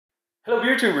Hello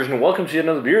beer tubers and welcome to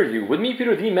another beer review. With me,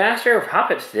 Peter, the master of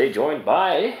hoppets, today joined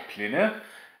by... Pline.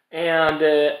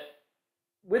 And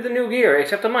with a new gear,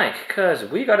 except a mic, because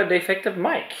we got a defective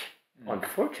mic,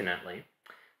 unfortunately.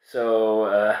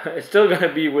 So it's still going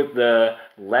to be with the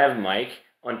lav mic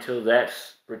until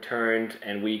that's returned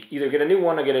and we either get a new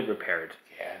one or get it repaired.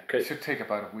 Yeah, it should take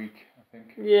about a week, I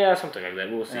think. Yeah, something like that.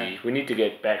 We'll see. Yeah. We need to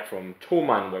get back from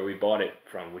Thomann, where we bought it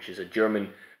from, which is a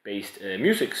German-based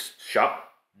music shop.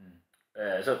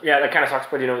 So yeah, that kind of sucks,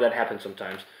 but you know, that happens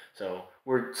sometimes. So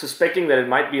we're suspecting that it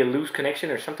might be a loose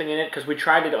connection or something in it, because we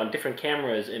tried it on different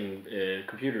cameras in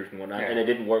computers and whatnot, and it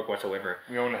didn't work whatsoever.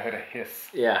 We only had a hiss.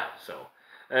 Yeah, so.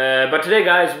 But today,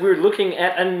 guys, we're looking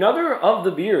at another of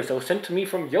the beers that was sent to me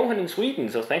from Johan in Sweden.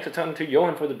 So thanks a ton to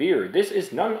Johan for the beer. This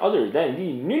is none other than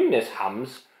the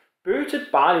Nynäshamns Bötet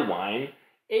Barley wine,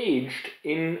 aged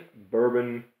in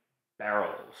bourbon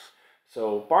barrels.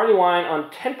 So barley wine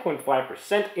on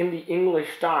 10.5% in the English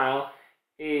style,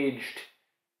 aged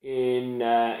in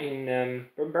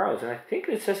bourbon barrels, and I think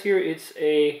it says here it's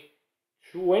a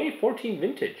 2014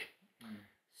 vintage.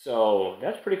 So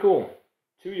that's pretty cool.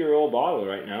 2-year-old bottle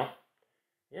right now.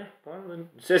 Yeah, it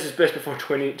says it's best before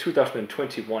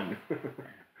 2021.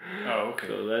 Oh, okay.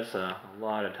 So that's a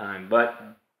lot of time.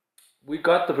 But we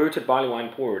got the Bötet barley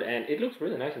wine poured, and it looks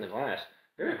really nice in the glass.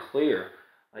 Very clear.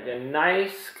 Like a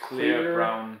nice, clear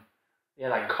brown. Yeah,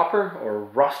 like copper or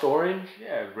rust orange.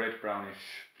 Yeah, red brownish.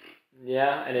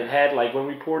 Yeah, and it had, like, when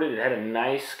we poured it, it had a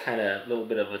nice kind of little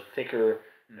bit of a thicker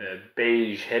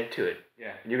beige head to it.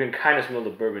 Yeah. And you can kind of smell the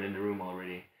bourbon in the room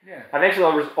already. Yeah. I've actually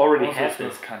already also had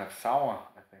smells this. kind of sour,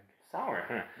 I think. Sour,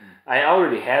 huh? I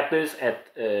already had this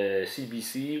at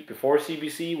CBC, before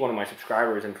CBC. One of my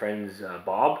subscribers and friends,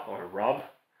 Bob, or Rob,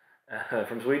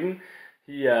 from Sweden,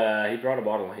 he brought a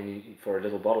bottle for a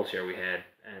little bottle share we had,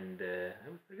 and it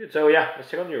was pretty good. So yeah, let's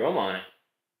check out the aroma on it.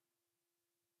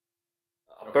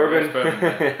 Okay, Bourbon,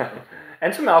 Okay.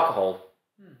 and some alcohol.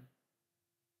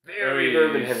 Very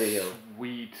bourbon heavy hill.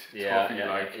 Sweet, Yeah,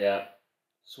 toffee-like. yeah.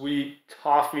 Sweet,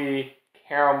 toffee,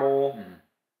 caramel.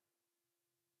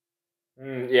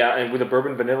 Yeah, and with a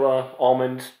bourbon, vanilla,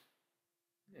 almonds.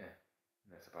 Yeah,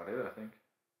 that's about it, I think.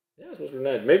 Yeah, it's supposed to be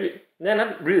nice. Maybe,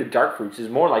 not really dark fruits. It's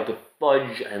more like the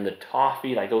fudge and the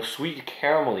toffee, like those sweet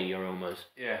caramelly aromas.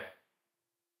 Yeah.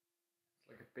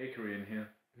 Like a bakery in here.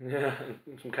 Yeah,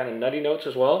 some kind of nutty notes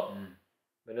as well.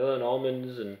 Vanilla and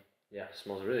almonds, and yeah, it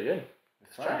smells really good.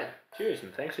 Let's Try it. Cheers,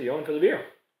 and thanks to Johan for the beer.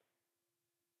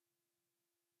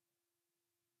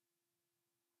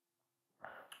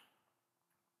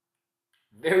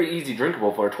 Very easy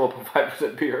drinkable for a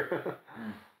 12.5% beer.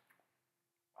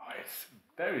 Oh, it's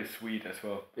very sweet as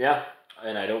well. Yeah,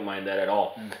 and I don't mind that at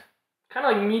all. Kind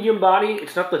of like medium body.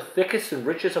 It's not the thickest and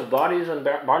richest of bodies on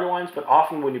barley wines, but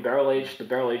often when you barrel age, the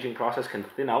barrel aging process can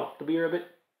thin out the beer a bit.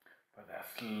 But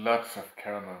there's lots of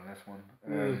caramel in this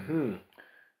one.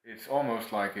 It's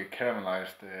almost like a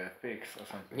caramelized figs or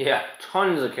something. Yeah,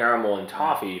 tons of caramel and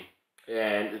toffee,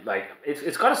 and like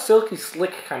it's got a silky,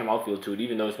 slick kind of mouthfeel to it,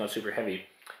 even though it's not super heavy.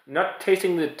 Not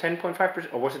tasting the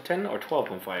 10.5%, or was it 10 or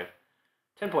 12.5?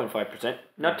 10.5%.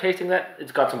 Not tasting that.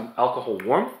 It's got some alcohol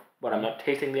warmth, but I'm not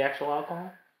tasting the actual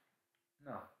alcohol.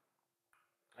 No.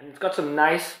 And it's got some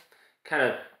nice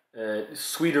kind of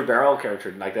sweeter barrel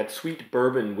character, like that sweet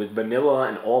bourbon with vanilla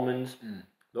and almonds.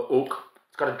 The oak.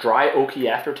 It's got a dry, oaky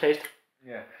aftertaste.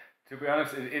 Yeah. To be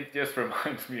honest, it just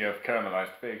reminds me of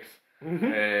caramelized figs.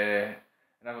 And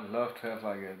I would love to have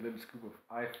like a little scoop of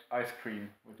ice cream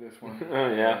with this one.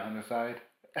 Oh, yeah. On the side.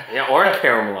 Yeah, or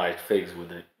caramelized figs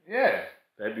with it. Yeah.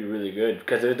 That'd be really good,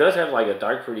 because it does have like a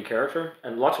dark fruity character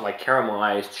and lots of like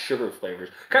caramelized sugar flavors,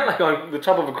 kind of like on the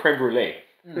top of a creme brulee.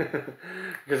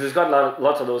 Because it's got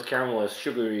lots of those caramelized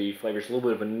sugary flavors, a little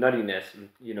bit of a nuttiness, and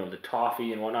you know, the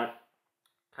toffee and whatnot.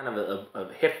 Kind of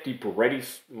a hefty bready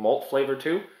malt flavor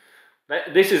too.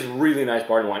 This is really nice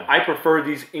barley wine. I prefer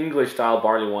these English style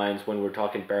barley wines when we're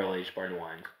talking barrel aged barley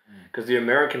wines, because the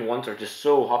American ones are just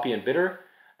so hoppy and bitter.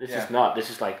 This is not. This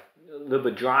is like a little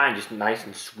bit dry and just nice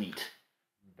and sweet.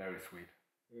 Very sweet.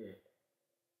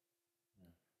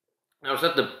 Now, it's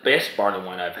not the best barley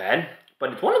wine I've had,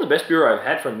 but it's one of the best beer I've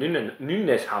had from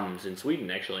Nynäshamns in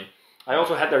Sweden, actually. I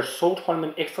also had their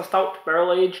Soltholmen Extra Stout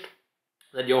barrel aged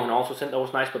that Johan also sent. That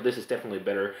was nice, but this is definitely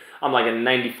better. I'm like a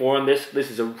 94 on this.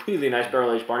 This is a really nice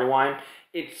barrel aged barley wine.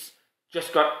 It's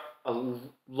just got a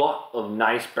lot of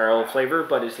nice barrel flavor,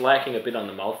 but it's lacking a bit on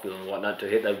the mouthfeel and whatnot to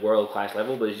hit that world class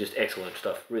level, but it's just excellent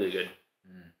stuff. Really good.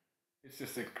 It's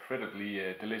just incredibly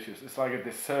delicious. It's like a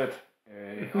dessert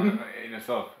in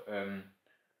itself.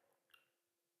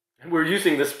 We're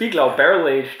using the Spiegelau barrel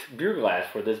aged beer glass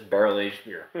for this barrel aged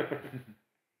beer.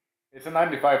 It's a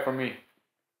 95 for me.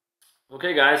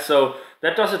 Okay, guys, so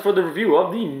that does it for the review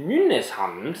of the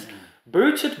Nynäshamns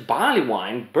Bötet Barley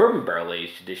Wine Bourbon Barrel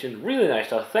Aged Edition. Really nice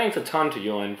stuff. Thanks a ton to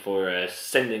Johan for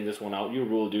sending this one out. You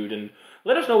rule, dude. And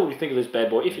let us know what you think of this bad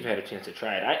boy if you've had a chance to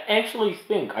try it. I actually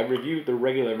think I reviewed the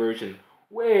regular version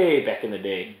way back in the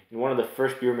day in one of the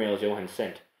first beer mails Johan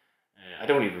sent. I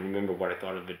don't even remember what I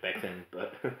thought of it back then,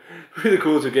 but really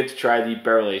cool to get to try the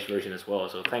barrel-aged version as well.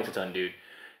 So thanks a ton, dude.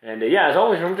 And yeah, as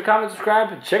always, remember to comment,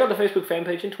 subscribe, check out the Facebook fan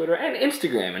page and Twitter and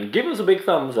Instagram, and give us a big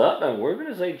thumbs up. And we're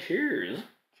gonna say cheers.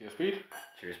 Cheers, Pete.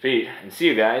 Cheers, Pete. And see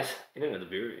you guys in another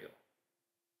beer review.